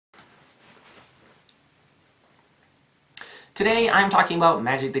Today I'm talking about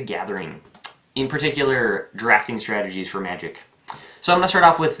Magic the Gathering, in particular drafting strategies for Magic. So I'm going to start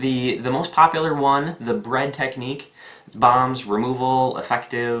off with the most popular one, the B.R.E.A.D technique. It's bombs, removal,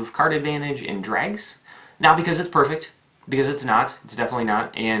 effective, card advantage, and drags. Not because it's perfect, because it's not. It's definitely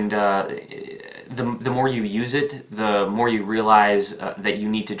not. And the more you use it, the more you realize that you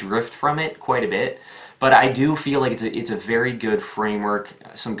need to drift from it quite a bit. But I do feel like it's a very good framework,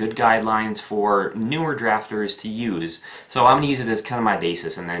 some good guidelines for newer drafters to use. So I'm going to use it as kind of my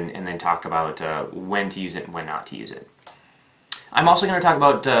basis, and then talk about when to use it and when not to use it. I'm also going to talk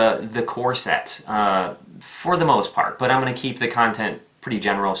about the core set for the most part, but I'm going to keep the content pretty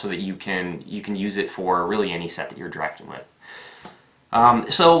general so that you can use it for really any set that you're drafting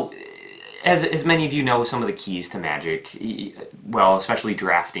with. So as many of you know, some of the keys to Magic, well, especially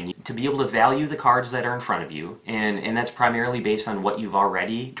drafting, to be able to value the cards that are in front of you, and that's primarily based on what you've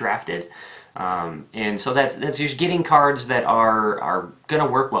already drafted. And so that's just getting cards that are going to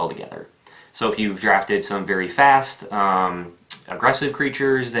work well together. So if you've drafted some very fast, aggressive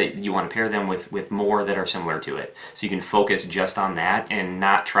creatures, that you want to pair them with more that are similar to it. So you can focus just on that and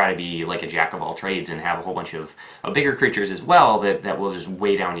not try to be like a jack of all trades and have a whole bunch of bigger creatures as well that will just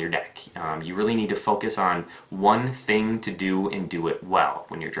weigh down your deck. You really need to focus on one thing to do and do it well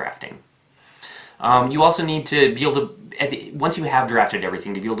when you're drafting. You also need to be able to, once you have drafted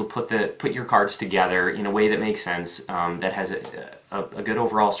everything, to be able to put your cards together in a way that makes sense, that has a good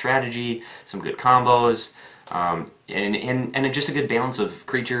overall strategy, some good combos, and just a good balance of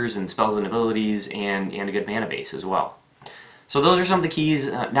creatures and spells and abilities, and a good mana base as well. So those are some of the keys.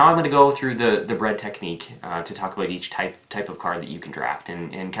 Now I'm going to go through the B.R.E.A.D technique to talk about each type of card that you can draft,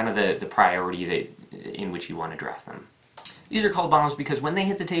 and kind of the priority in which you want to draft them. These are called bombs because when they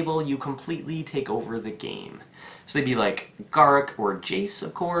hit the table, you completely take over the game. So they'd be like Garruk or Jace,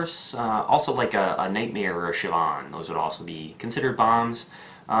 of course. Also like a Nightmare or a Siobhan. Those would also be considered bombs.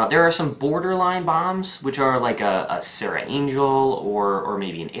 There are some borderline bombs, which are like a Serra Angel or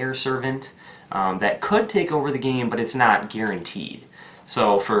maybe an Air Servant that could take over the game, but it's not guaranteed.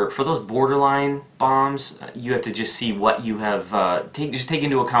 So for those borderline bombs, you have to just see what you have, just take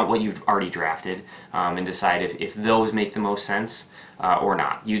into account what you've already drafted, and decide if those make the most sense or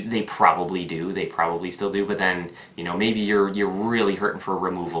not. They probably do, they probably still do, but then, you know, maybe you're really hurting for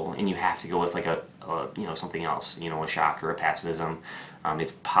removal and you have to go with like something else, a shock or a pacifism.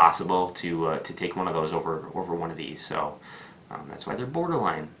 It's possible to take one of those over one of these, so that's why they're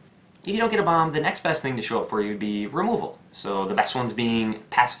borderline. If you don't get a bomb, the next best thing to show up for you would be removal. So the best ones being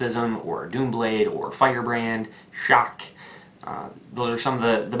Pacifism, or Doomblade, or Firebrand, Shock. Those are some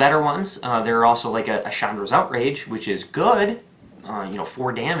of the better ones. There are also like a Chandra's Outrage, which is good.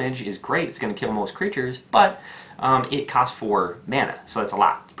 4 damage is great. It's going to kill most creatures, but it costs 4 mana, so that's a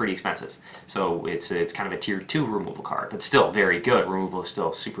lot. It's pretty expensive. So it's kind of a tier 2 removal card, but still very good. Removal is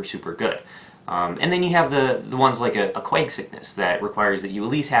still super, super good. And then you have the ones like a Quake Sickness that requires that you at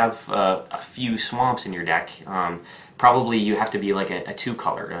least have a few swamps in your deck. Probably you have to be like a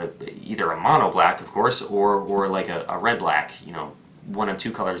 2-color, either a mono black, of course, or like a red-black, one of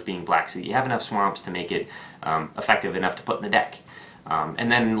 2 colors being black, so that you have enough swamps to make it effective enough to put in the deck. And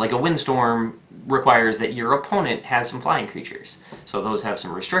then like a Windstorm requires that your opponent has some flying creatures. So those have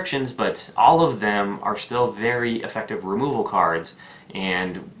some restrictions, but all of them are still very effective removal cards,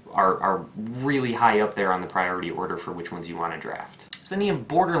 and are really high up there on the priority order for which ones you want to draft. So then you have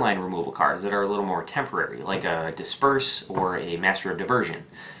borderline removal cards that are a little more temporary, like a Disperse or a Master of Diversion.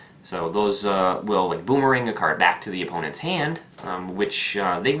 So those will like boomerang a card back to the opponent's hand, which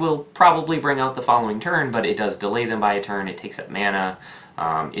they will probably bring out the following turn, but it does delay them by a turn, it takes up mana.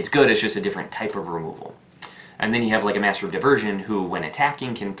 It's good, it's just a different type of removal. And then you have like a Master of Diversion who, when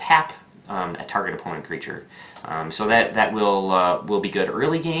attacking, can tap a target opponent creature. So that will be good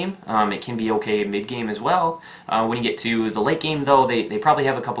early game. It can be okay mid game as well. When you get to the late game, though, they probably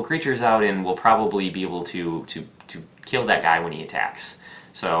have a couple creatures out and will probably be able to kill that guy when he attacks.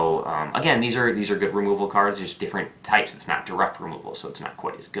 So again, these are good removal cards. There's different types. It's not direct removal, so it's not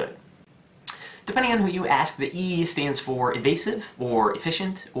quite as good. Depending on who you ask, the E stands for evasive, or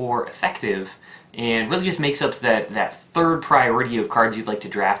efficient, or effective, and really just makes up that third priority of cards you'd like to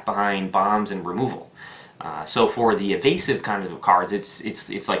draft behind bombs and removal. So for the evasive kind of cards,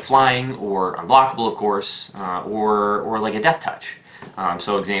 it's like flying or unblockable, of course, or like a death touch.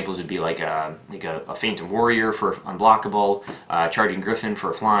 So examples would be like a Phantom Warrior for unblockable, Charging Griffin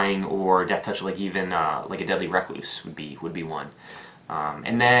for flying, or death touch like even like a Deadly Recluse would be one.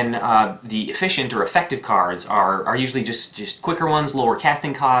 And then the efficient or effective cards are usually just quicker ones, lower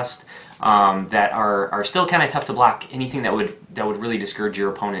casting cost, that are still kind of tough to block. Anything that would really discourage your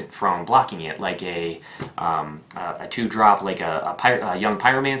opponent from blocking it, like a 2-drop, like a young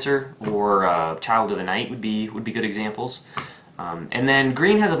pyromancer or a child of the night would be good examples. And then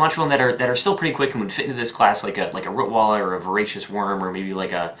green has a bunch of them that are still pretty quick and would fit into this class, like a rootwalla or a voracious worm, or maybe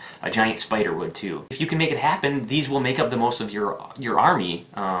like a giant spider would too. If you can make it happen, these will make up the most of your army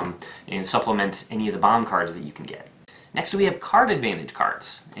and supplement any of the bomb cards that you can get. Next we have card advantage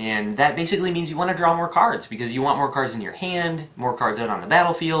cards, and that basically means you want to draw more cards because you want more cards in your hand, more cards out on the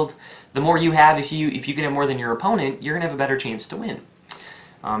battlefield. The more you have, if you can have more than your opponent, you're gonna have a better chance to win.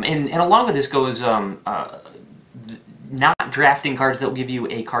 And along with this goes not drafting cards that will give you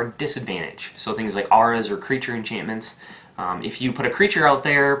a card disadvantage. So things like auras or creature enchantments. If you put a creature out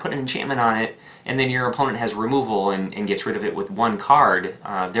there, put an enchantment on it, and then your opponent has removal and gets rid of it with 1 card,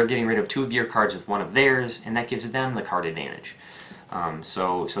 they're getting rid of 2 of your cards with 1 of theirs, and that gives them the card advantage.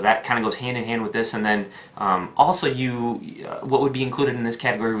 So that kind of goes hand in hand with this. And then also what would be included in this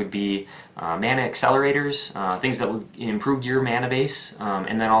category would be mana accelerators, things that would improve your mana base,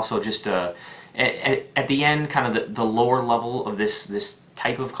 and then also just at the end, kind of the lower level of this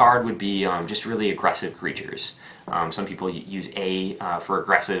type of card would be just really aggressive creatures. Some people use A for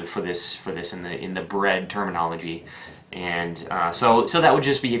aggressive for this in the B.R.E.A.D terminology, and so that would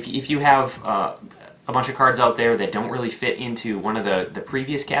just be if you have a bunch of cards out there that don't really fit into one of the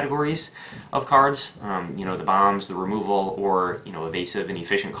previous categories of cards, you know, the bombs, the removal, or evasive and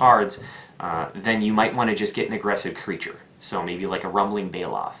efficient cards, then you might want to just get an aggressive creature. So maybe like a rumbling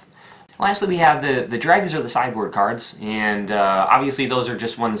Bailoff. Lastly, we have the dregs or the sideboard cards, and obviously those are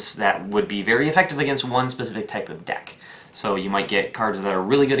just ones that would be very effective against one specific type of deck. So you might get cards that are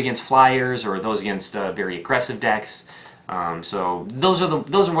really good against flyers, or those against very aggressive decks. So those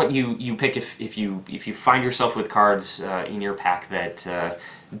are what you pick if you find yourself with cards in your pack that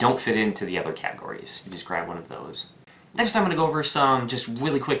don't fit into the other categories. You just grab one of those. Next, I'm going to go over some just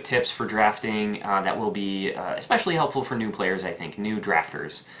really quick tips for drafting that will be especially helpful for new players, I think, new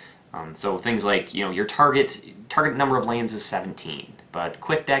drafters. So things like, your target number of lands is 17, but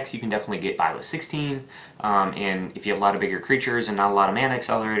quick decks you can definitely get by with 16, and if you have a lot of bigger creatures and not a lot of mana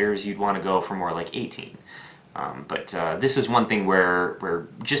accelerators, you'd want to go for more like 18. But this is one thing where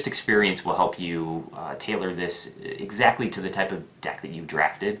just experience will help you tailor this exactly to the type of deck that you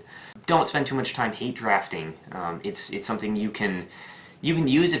drafted. Don't spend too much time hate drafting. It's something you can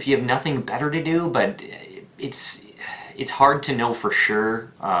use if you have nothing better to do, but it's hard to know for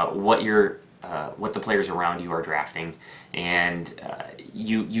sure what the players around you are drafting, and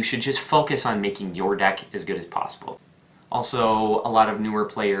you should just focus on making your deck as good as possible. Also, a lot of newer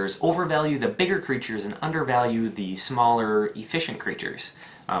players overvalue the bigger creatures and undervalue the smaller, efficient creatures.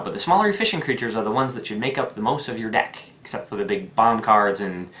 But the smaller, efficient creatures are the ones that should make up the most of your deck, except for the big bomb cards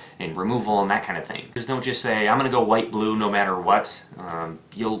and removal and that kind of thing. Just don't just say, I'm going to go white-blue no matter what.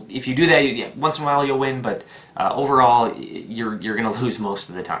 If you do that, once in a while you'll win, but overall, you're going to lose most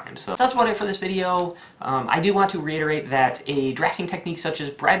of the time. So that's about it for this video. I do want to reiterate that a drafting technique such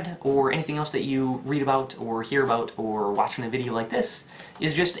as B.R.E.A.D or anything else that you read about or hear about or watch in a video like this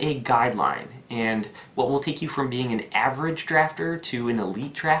is just a guideline. And what will take you from being an average drafter to an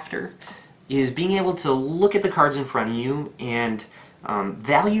elite drafter is being able to look at the cards in front of you and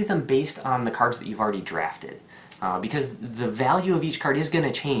value them based on the cards that you've already drafted. Because the value of each card is going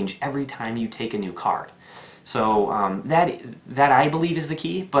to change every time you take a new card. So that I believe is the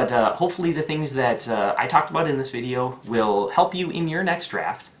key, but hopefully the things that I talked about in this video will help you in your next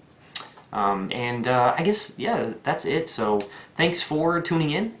draft. I guess, yeah, that's it. So thanks for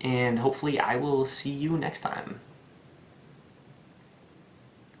tuning in, and hopefully I will see you next time.